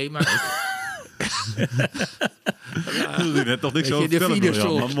nee. Dat is net nog niks over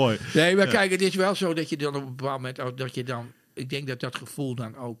vertellen. Mooi. Nee, maar kijk, het is wel zo dat je dan op een bepaald moment dat je dan... Ik denk dat gevoel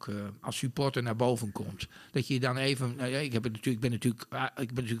dan ook als supporter naar boven komt. Dat je dan even... Nou ja, ik ben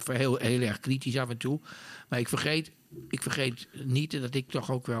natuurlijk heel erg kritisch af en toe. Maar ik vergeet niet dat ik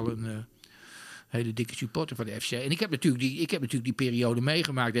toch ook wel een hele dikke supporter van de FC. En ik heb natuurlijk die periode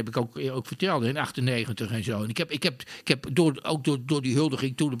meegemaakt. Dat heb ik ook verteld in 98 en zo. En ik heb door die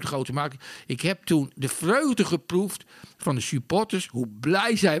huldiging toen op de Grote Markt... Ik heb toen de vreugde geproefd van de supporters. Hoe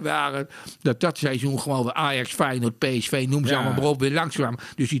blij zij waren dat seizoen gewoon weer Ajax, Feyenoord, PSV, noem ze allemaal maar op, weer langskwamen.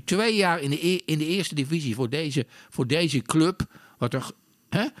 Dus die 2 jaar in de eerste divisie voor deze club,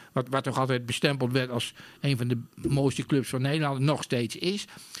 wat toch altijd bestempeld werd als een van de mooiste clubs van Nederland, nog steeds is.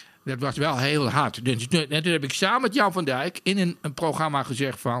 Dat was wel heel hard. Dus toen heb ik samen met Jan van Dijk in een programma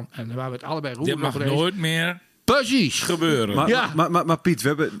gezegd van... En daar waren we het allebei roer. Dit mag nooit meer precies gebeuren. Maar Piet, we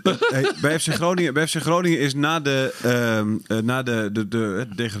hebben bij FC Groningen is na de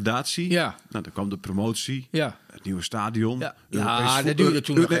degradatie... Ja. Nou, dan kwam de promotie, het nieuwe stadion... Ja, dat duurde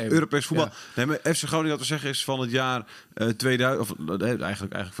toen nog even. Europees voetbal. Ja. Nee, maar FC Groningen, wat te zeggen is van het jaar 2000... of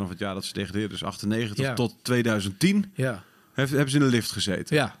eigenlijk vanaf het jaar dat ze degradeerden, dus 98 tot 2010... Ja. Hebben ze in de lift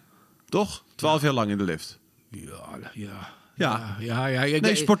gezeten. Ja. Toch? 12 jaar lang in de lift. Ja.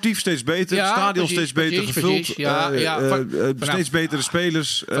 Sportief steeds beter. Ja, stadion steeds beter gevuld. Steeds betere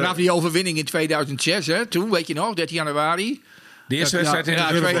spelers. Vanaf die overwinning in 2006, hè, toen, weet je nog, 13 januari. De eerste wedstrijd in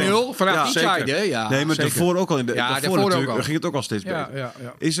de 2-0. Vanaf die tijd, hè? Ja. Nee, maar daarvoor ook al. Daarvoor ging het ook al steeds beter. Ja.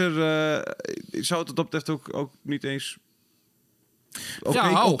 Is er... zou het dat betreft ook niet eens...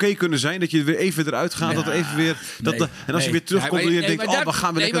 Oké kunnen zijn dat je weer even eruit gaat, dat even weer en als je weer terugkomt en je denkt, we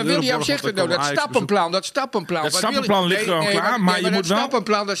gaan weer lekker. Maar William zegt nou, dat stappenplan. Dat stappenplan ligt gewoon klaar, maar je moet wel. Dat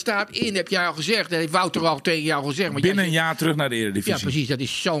stappenplan, daar staat in, heb jij al gezegd. Dat heeft Wouter al tegen jou gezegd. Binnen een jaar terug naar de eredivisie. Ja, precies. Dat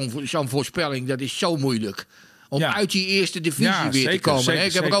is zo'n voorspelling. Dat is zo moeilijk. Om uit die eerste divisie weer te komen. Zeker,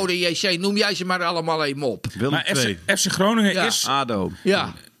 ik heb Rode JC, noem jij ze maar allemaal even op. Maar FC Groningen is... ADO.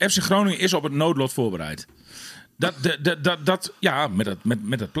 Ja. FC Groningen is op het noodlot voorbereid.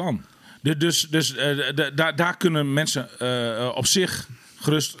 Met het plan. Dus daar kunnen mensen op zich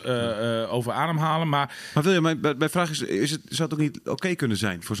gerust over ademhalen. Maar William, mijn vraag is zou het ook niet oké kunnen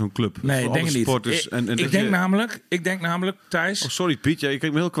zijn voor zo'n club? Nee, ik denk het niet. Ik denk namelijk, Thijs... Oh, sorry Piet, je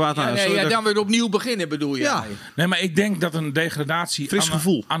kijkt me heel kwaad aan. Dan weer opnieuw beginnen bedoel je? Ja. Nee, maar ik denk dat een degradatie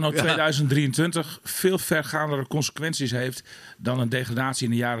anno 2023 veel vergaandere consequenties heeft dan een degradatie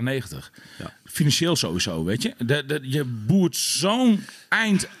in de jaren 90. Ja. Financieel sowieso, weet je. Je boert zo'n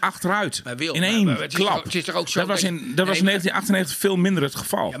eind achteruit in één klap. Het is toch ook zo dat was in 1998 veel minder het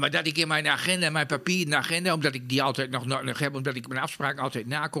geval. Ja, maar dat ik in mijn agenda, mijn papieren agenda, omdat ik die altijd nog heb, omdat ik mijn afspraak altijd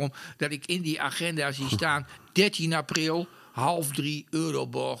nakom, dat ik in die agenda zie staan 13 april, 2:30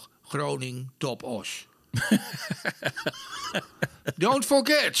 Euroborg, Groningen, Top Os. Don't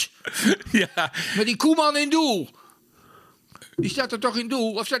forget. Ja. Met die Koeman in doel. Die staat er toch in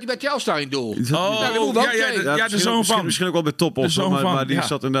doel? Of staat hij bij Telstar in doel? De zoon van. Misschien ook wel bij Topos, maar die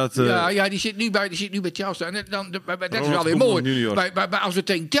zat inderdaad... Ja, die zit nu bij Telstar. En dat is wel weer mooi. Maar als we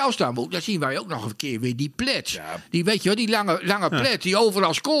tegen Telstar moeten, dan zien wij ook nog een keer weer die Plet. Ja. Die, weet je wel, die lange Plet die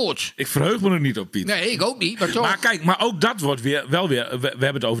overal scoort. Ik verheug me er niet op, Piet. Nee, ik ook niet. Maar, toch. Maar kijk, maar ook dat wordt weer... We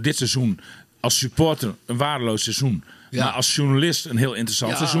hebben het over dit seizoen. Als supporter een waardeloos seizoen. Ja. Maar als journalist een heel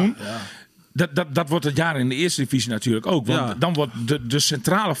interessant seizoen. Ja. Dat wordt het jaar in de eerste divisie natuurlijk ook. Want dan wordt de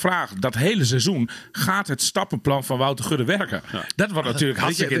centrale vraag dat hele seizoen... gaat het stappenplan van Wouter Gudde werken? Ja. Dat wordt natuurlijk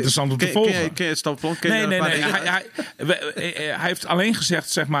hartstikke interessant om te volgen. Ken je het stappenplan? Nee. Hij heeft alleen gezegd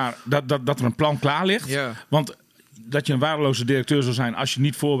zeg maar, dat er een plan klaar ligt. Ja. Want dat je een waardeloze directeur zou zijn... als je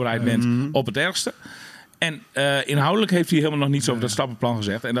niet voorbereid bent op het ergste. En inhoudelijk heeft hij helemaal nog niets over dat stappenplan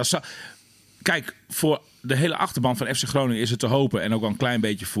gezegd. En kijk, voor de hele achterban van FC Groningen is het te hopen... en ook wel een klein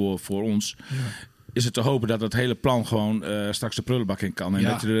beetje voor ons... is het te hopen dat het hele plan gewoon straks de prullenbak in kan. En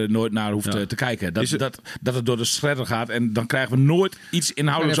dat je er nooit naar hoeft te kijken. Dat het door de shredder gaat. En dan krijgen we nooit iets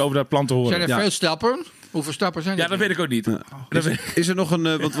inhoudelijks over dat plan te horen. Zijn er veel stappen? Hoeveel stappen zijn er? Ja, dat weet ik ook niet. Is er nog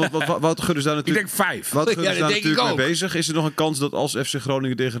een... Want Wouter Gudde is daar natuurlijk... Ik denk 5. Wouter Gudde is daar natuurlijk mee bezig. Is er nog een kans dat als FC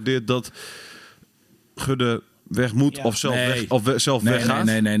Groningen degradeert... dat Gudde weg moet of zelf weggaat?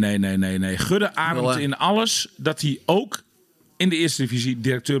 Nee. Gudde ademt in alles dat hij ook in de eerste divisie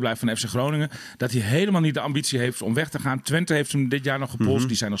directeur blijft van FC Groningen. Dat hij helemaal niet de ambitie heeft om weg te gaan. Twente heeft hem dit jaar nog gepolst.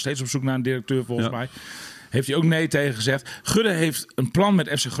 Die zijn nog steeds op zoek naar een directeur volgens mij. Heeft hij ook nee tegen gezegd. Gudde heeft een plan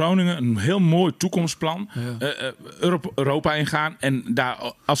met FC Groningen. Een heel mooi toekomstplan. Europa ingaan. En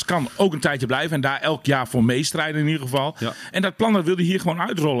daar als kan ook een tijdje blijven. En daar elk jaar voor meestrijden in ieder geval. Ja. En dat plan dat wil hij hier gewoon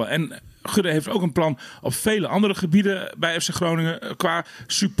uitrollen. En Gudde heeft ook een plan op vele andere gebieden bij FC Groningen. Qua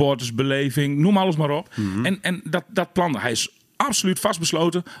supportersbeleving. Noem alles maar op. En dat plan, hij is absoluut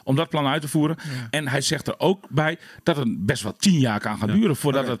vastbesloten om dat plan uit te voeren. Ja. En hij zegt er ook bij dat het best wel 10 jaar kan gaan duren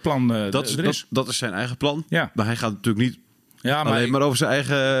voordat het plan er is. Dat is zijn eigen plan. Ja. Maar hij gaat natuurlijk niet alleen maar over zijn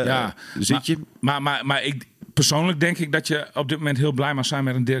eigen zitje. Maar ik... Persoonlijk denk ik dat je op dit moment heel blij mag zijn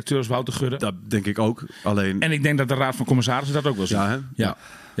met een directeur als Wouter Gudde. Dat denk ik ook. En ik denk dat de Raad van Commissarissen dat ook wel ziet.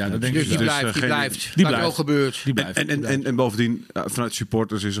 Ja, dat denk ik. Die blijft. Wat er ook gebeurt. Die blijft. En bovendien, vanuit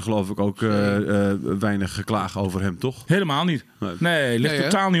supporters is er geloof ik ook weinig geklaag over hem, toch? Helemaal niet. Nee, ligt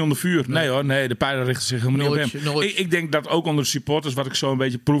totaal niet onder vuur. Nee hoor, de pijlen richten zich helemaal niet op hem. Ik denk dat ook onder de supporters, wat ik zo een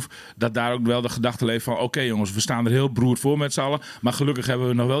beetje proef, dat daar ook wel de gedachte leeft van oké, jongens, we staan er heel beroerd voor met z'n allen. Maar gelukkig hebben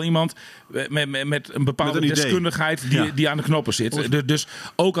we nog wel iemand met een bepaalde deskundigheid die aan de knoppen zit. Dus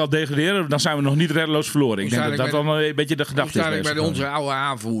ook al degraderen, dan zijn we nog niet reddeloos verloren. Ik denk dat dat dan een beetje de gedachte is. Bij onze oude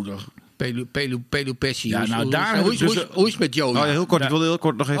aanvoerder. Pelupessi. Ja, nou, hoe is het met Joey? Heel kort, ik wilde heel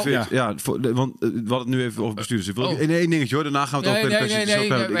kort nog even... want we hadden het nu even over bestuurders. Ik wil één dingetje hoor, daarna gaan we het over Pelupessi.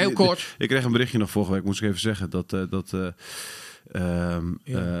 Nee, heel kort. Ik kreeg een berichtje nog vorige week, moest ik even zeggen, dat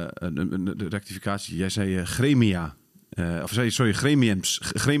een rectificatie. Jij zei gremia.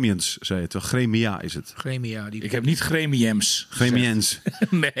 Gremiens, zei het wel. Gremia is het. Gremia. Ik heb niet gremiums. Gremiens.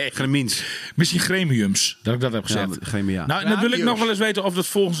 Nee. Gremiens. Misschien gremiums, dat ik dat heb gezegd. Gremia. Nou, dan wil ik nog wel eens weten of dat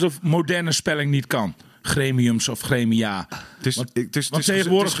volgens de moderne spelling niet kan. Gremiums of gremia. Want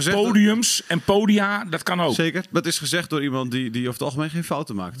tegenwoordig gezegd podiums en podia, dat kan ook. Zeker. Dat is gezegd door iemand die over het algemeen geen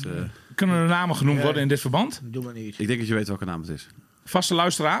fouten maakt. Kunnen er namen genoemd worden in dit verband? Doe maar niet. Ik denk dat je weet welke naam het is. Vaste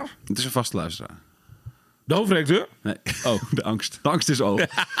luisteraar? Het is een vaste luisteraar. De hoofdredacteur? Nee. Oh, de angst. De angst is over.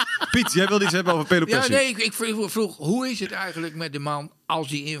 Piet, jij wilde iets hebben over Pelupessi. Ja, nee, ik vroeg, hoe is het eigenlijk met de man als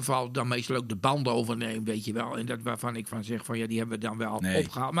die invalt, dan meestal ook de banden overneemt, weet je wel. En dat waarvan ik van zeg van ja, die hebben we dan wel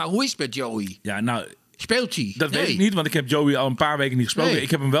opgehaald. Maar hoe is het met Joey? Ja, nou, speelt hij? Dat weet ik niet, want ik heb Joey al een paar weken niet gesproken. Nee.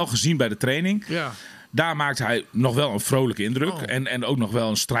 Ik heb hem wel gezien bij de training. Ja. Daar maakt hij nog wel een vrolijke indruk. En ook nog wel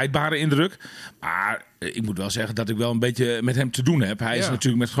een strijdbare indruk. Maar ik moet wel zeggen dat ik wel een beetje met hem te doen heb. Hij is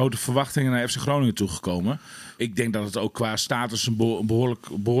natuurlijk met grote verwachtingen naar FC Groningen toegekomen. Ik denk dat het ook qua status een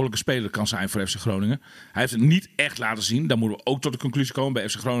behoorlijke speler kan zijn voor FC Groningen. Hij heeft het niet echt laten zien. Daar moeten we ook tot de conclusie komen. Bij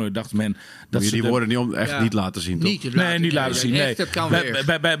FC Groningen dacht men dat ze die woorden niet laten zien, toch? Niet laten zien. Nee.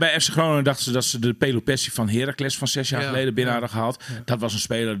 Bij FC Groningen dachten ze dat ze de Pelupessi van Heracles van 6 jaar geleden binnen hadden gehaald. Ja. Dat was een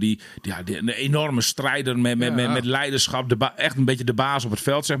speler die een enorme strijder met leiderschap. Echt een beetje de baas op het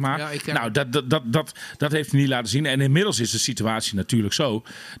veld, zeg maar. Dat heeft hij niet laten zien. En inmiddels is de situatie natuurlijk zo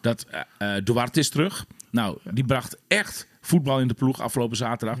dat Duarte is terug. Nou, die bracht echt voetbal in de ploeg afgelopen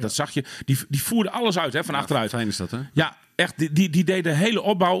zaterdag. Ja. Dat zag je. Die voerde alles uit van achteruit. Fijn is dat, hè? Ja, echt, die deed de hele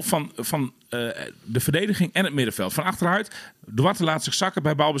opbouw van de verdediging en het middenveld. Van achteruit, Duarte laat zich zakken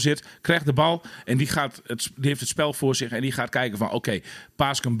bij balbezit, krijgt de bal en die heeft het spel voor zich en die gaat kijken van oké,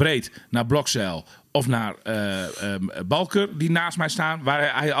 paas ik hem breed naar Blokzeil of naar Balker die naast mij staan,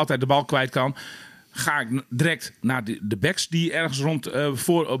 waar hij altijd de bal kwijt kan. Ga ik direct naar de backs die ergens rond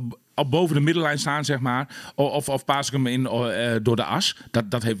boven de middenlijn staan, zeg maar. Of paas ik hem in door de as.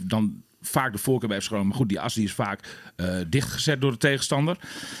 Dat heeft dan vaak de voorkeur bij FC Groningen. Maar goed, die as die is vaak dichtgezet door de tegenstander.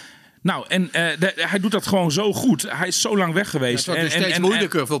 Nou, en hij doet dat gewoon zo goed. Hij is zo lang weg geweest. Het wordt steeds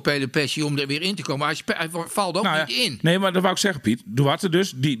moeilijker voor Pelopessi om er weer in te komen. Hij valt ook niet in. Nee, maar dat wou ik zeggen, Piet. Duarte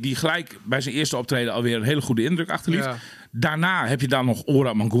dus, die gelijk bij zijn eerste optreden alweer een hele goede indruk achterliet. Ja. Daarna heb je dan nog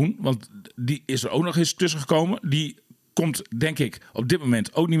Ora Mangoen. Want die is er ook nog eens tussen gekomen. Die komt, denk ik, op dit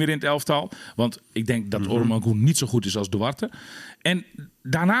moment ook niet meer in het elftal. Want ik denk dat Ora Mangoen niet zo goed is als Duarte. En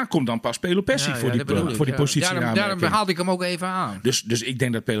daarna komt dan pas Pelopessi voor die positie. Daarom haalde ik hem ook even aan. Dus ik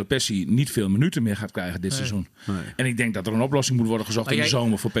denk dat Pelopessi niet veel minuten meer gaat krijgen dit seizoen. Nee. En ik denk dat er een oplossing moet worden gezocht in de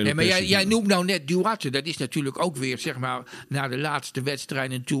zomer voor Pelopessi. Maar jij noemt nou net Duarte. Dat is natuurlijk ook weer, zeg maar, naar de laatste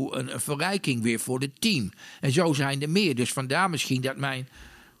wedstrijden toe een verrijking weer voor het team. En zo zijn er meer. Dus vandaar misschien dat mijn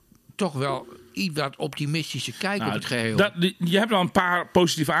toch wel iets wat optimistische kijk op het geheel. Je hebt al een paar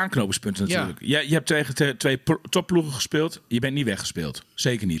positieve aanknopingspunten natuurlijk. Ja. Je hebt tegen twee topploegen gespeeld. Je bent niet weggespeeld.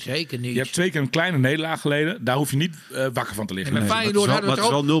 Zeker niet. Je hebt 2 keer een kleine nederlaag geleden. Daar hoef je niet wakker van te liggen. Nee, maar het is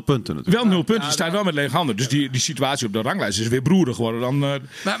wel 0 punten natuurlijk. Wel 0 punten. Je staat wel met lege handen. Dus die situatie op de ranglijst is weer broeder geworden dan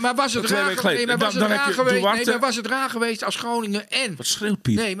maar was het raar geweest als Groningen en... Wat schreeuwt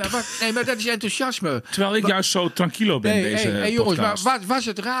Piet? Nee, maar dat is enthousiasme. Terwijl ik juist zo tranquilo ben deze jongens, podcast. maar was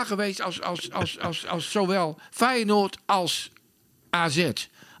het raar geweest als zowel Feyenoord als AZ...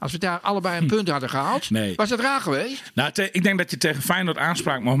 Als we daar allebei een punt hadden gehaald, was dat raar geweest? Nou, ik denk dat je tegen Feyenoord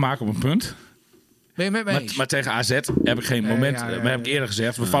aanspraak mag maken op een punt. Ben je met me eens? Maar tegen AZ heb ik geen moment. Maar heb ik eerder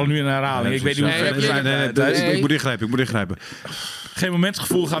gezegd. We vallen nu in een herhaling. Ik weet niet hoe ver we zijn. Ik moet ingrijpen. Geen moment het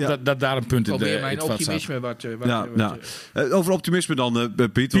gevoel gehad dat daar een punt in Probeer mijn optimisme over optimisme dan,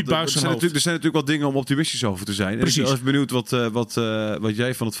 Piet. Er zijn natuurlijk wel dingen om optimistisch over te zijn. Precies. Ik ben even benieuwd wat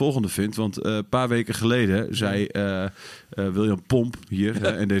jij van het volgende vindt. Want een paar weken geleden zei William Pomp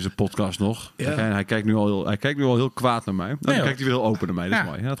hier in deze podcast nog. Ja. Hij kijkt nu al heel kwaad naar mij. Dan kijkt hij weer heel open naar mij. Dat is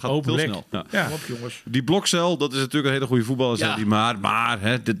mooi. Het gaat open heel snel. Ja. Op, jongens. Die Blokzeil, dat is natuurlijk een hele goede voetballer. Zegt hij, maar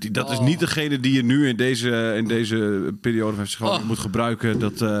dat is niet degene die je nu in deze periode van zich moet gebruiken.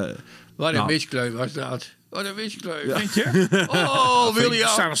 Wat een miskleur was dat. Wat een miskleur. Ja. Vind je? Oh, William. We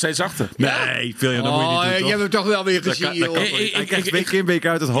staan nog steeds achter. Nee, William, dat moet je niet doen, toch? Je hebt hem toch wel weer gezien, joh. Hij krijgt week in week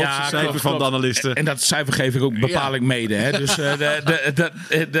uit het hoogste cijfer van de analisten. En dat cijfer geef ik ook bepaal ik mede. Hè. Dus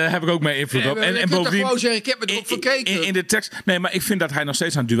daar heb ik ook mee invloed op. En bovendien, gewoon zeggen, ik heb het ook verkeken. In de tekst. Nee, maar ik vind dat hij nog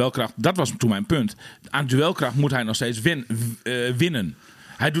steeds aan duelkracht... Dat was toen mijn punt. Aan duelkracht moet hij nog steeds winnen.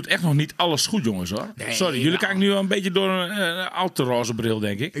 Hij doet echt nog niet alles goed, jongens, hoor. Nee, sorry, jullie kijken nu wel een beetje door een al te roze bril,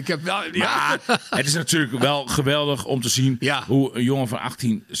 denk ik. Ik heb wel... Maar het is natuurlijk wel geweldig om te zien hoe een jongen van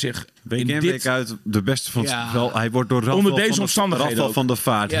 18 zich week uit de beste van het spel. Hij wordt door Rafal van der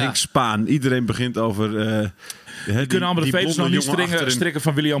Vaart, Henk Spaan. Iedereen begint over... Die kunnen allemaal de veters nog niet strikken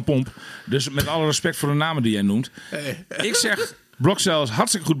van William Pomp. Dus met alle respect voor de namen die jij noemt. Ik zeg, Blokzeil is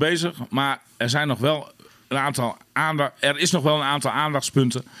hartstikke goed bezig. Maar er zijn nog wel... Er is nog wel een aantal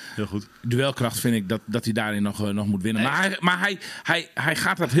aandachtspunten. Heel goed. Duelkracht vind ik dat hij daarin nog moet winnen. Maar hij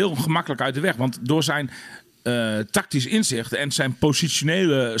gaat dat heel gemakkelijk uit de weg. Want door zijn tactisch inzicht en zijn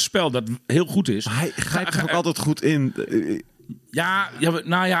positionele spel dat heel goed is. Maar hij grijpt er ook altijd goed in.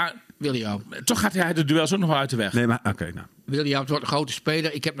 William. Toch gaat hij de duels ook nog wel uit de weg. Nee, maar oké. Nou. William, het wordt een grote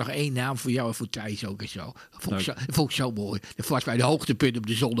speler. Ik heb nog 1 naam voor jou en voor Thijs ook en zo. Dat vond ik zo mooi. Dat was bij de hoogtepunt op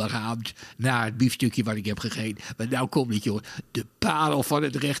de zondagavond. Na het biefstukje wat ik heb gegeten. Maar nou komt het, joh. De parel van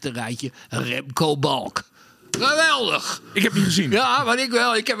het rechterrijtje. Remco Balk. Geweldig! Ik heb niet gezien. Ja, maar ik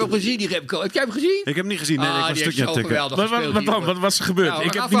wel. Ik heb hem gezien, die Remco. Heb jij hem gezien? Ik heb hem niet gezien. Nee, ik was een stukje aan het tikken. Wat was er gebeurd? Nou,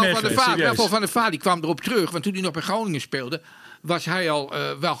 ik heb niet meegekregen. Rafael van der Vaart die kwam erop terug. Want toen hij nog bij Groningen speelde... was hij al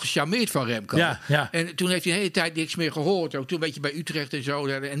wel gecharmeerd van Remco. Ja. En toen heeft hij de hele tijd niks meer gehoord. Ook toen een beetje bij Utrecht en zo.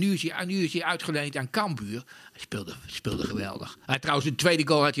 En nu is hij uitgeleend aan Cambuur. Hij speelde geweldig. Hij trouwens een tweede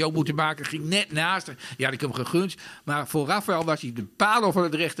goal had hij ook moeten maken. Ging net naast. Die had ik hem gegund. Maar voor Rafael was hij de parel van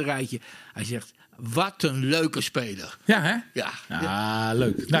het rechterrijtje. Hij zegt, wat een leuke speler. Ja, hè? Ja. Ah,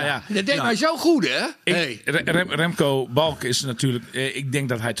 leuk. Nou ja. Dat deed mij zo goed, hè? Remco Balk is natuurlijk... ik denk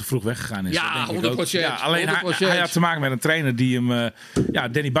dat hij te vroeg weggegaan is. Ja, Dat denk ik ook. 100%. Ja, alleen 100%. hij had te maken met een trainer die hem...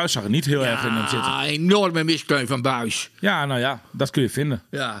 Danny Buis zag er niet heel erg in hem zitten. Ja, enorme miskleun van Buis. Ja, nou ja, dat kun je vinden.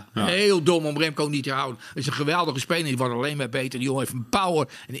 Ja, heel dom om Remco niet te houden. Het is een geweldige speler, die wordt alleen maar beter. Die jongen heeft een power,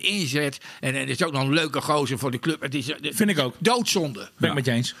 een inzet. En het is ook nog een leuke gozer voor de club. Het is, Vind ik ook. Doodzonde. Ben ik met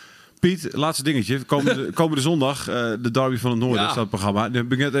je eens. Piet, laatste dingetje. Komende zondag, de derby van het Noorden, staat het programma. Dan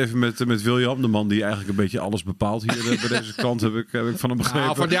ben ik net even met William, de man die eigenlijk een beetje alles bepaalt hier bij deze kant, heb ik van hem begrepen.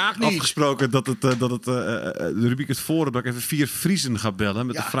 Nou, vandaag niet. Afgesproken dat de rubriek het Forum, dat ik even 4 Friezen ga bellen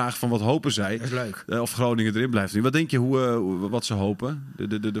met de vraag van wat hopen zij. Dat is leuk. Of Groningen erin blijft nu. Wat denk je wat ze hopen?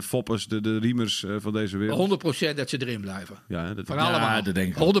 De foppers, de riemers van deze wereld? 100% dat ze erin blijven. Ja, Van allemaal. Dat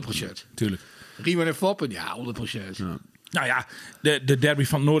denk ik. 100%. Tuurlijk. Riemen en Foppen, ja, 100%. Ja. Nou ja, de derby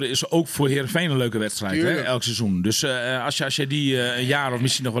van het Noorden is ook voor Heerenveen een leuke wedstrijd, hè, elk seizoen. Dus als je die een jaar of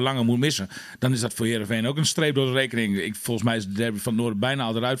misschien nog wel langer moet missen, dan is dat voor Heerenveen ook een streep door de rekening. Volgens mij is de derby van het Noorden bijna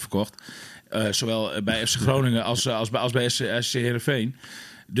al eruit verkocht. Zowel bij FC Groningen als bij SC Heerenveen.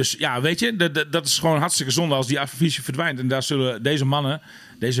 Dus ja, weet je, dat is gewoon hartstikke zonde als die affiche verdwijnt. En daar zullen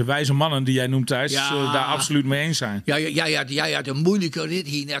deze wijze mannen die jij noemt, Thijs, zullen daar absoluut mee eens zijn. Ja, jij had een moeilijke rit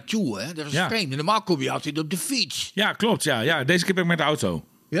hier naartoe, hè? Dat is vreemd. Normaal kom je altijd op de fiets. Ja, klopt. Ja. Deze keer ben ik met de auto.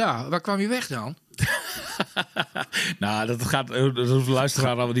 Ja, waar kwam je weg dan? Nou, dat hoeft de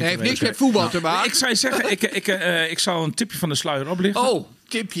luisteraar al niet te weten. Heeft niks met voetbal te maken. Ik zou je zeggen, ik zal een tipje van de sluier oplichten. Oh,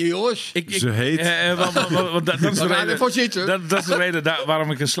 tipje, jongens. Ze heet. Dat is de reden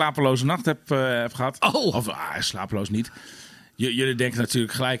waarom ik een slapeloze nacht heb gehad. Oh. Of slapeloos niet. Jullie denken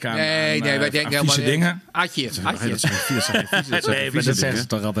natuurlijk gelijk aan wij denken aan vieze helemaal dingen. Atje. Nee, maar dat zeggen ze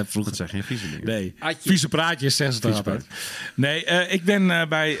toch altijd vroeger. Dat zijn geen vieze dingen. Nee, Atje. vieze praatjes zeggen ze toch altijd. Nee, ik ben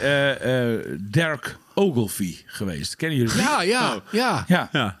bij Dirk Ogilvie geweest. Kennen jullie die?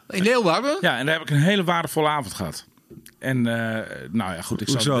 Ja. In Leeuwarden? Ja, en daar heb ik een hele waardevolle avond gehad. En nou ja, goed, ik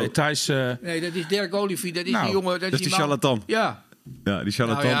zal de details... Nee, dat is Dirk Ogilvie. Dat is die jongen. Dat is die charlatan. Ja. Ja, die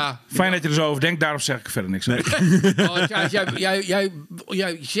charlatan. Fijn dat je er zo over denkt, daarom zeg ik verder niks over.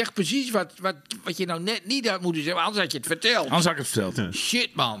 Jij zegt precies wat je nou net niet had moeten zeggen, anders had je het verteld. Anders had ik het verteld. Ja. Shit,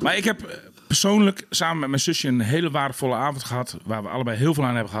 man. Maar ik heb persoonlijk samen met mijn zusje een hele waardevolle avond gehad, waar we allebei heel veel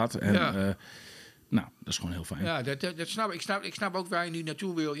aan hebben gehad. En nou, dat is gewoon heel fijn. Ja, dat snap ik. Ik snap ook waar je nu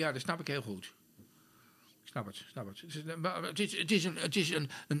naartoe wil. Ja, dat snap ik heel goed. Ik snap het. Het is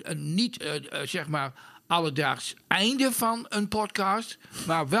een niet, zeg maar, alledaags einde van een podcast,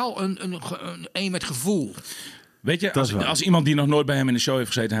 maar wel een met gevoel. Weet je, als iemand die nog nooit bij hem in de show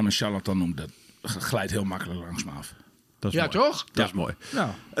heeft gezeten hem een charlatan noemt, dat glijdt heel makkelijk langs me af. Dat is mooi. Toch? Dat is mooi. Nou.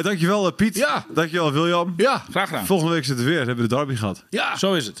 Dankjewel Piet. Ja. Dankjewel William. Ja. Graag gedaan. Volgende week zitten we weer. Hebben we de derby gehad. Ja.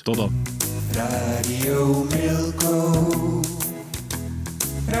 Zo is het. Tot dan. Radio Milko.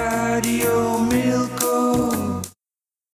 Radio Milko.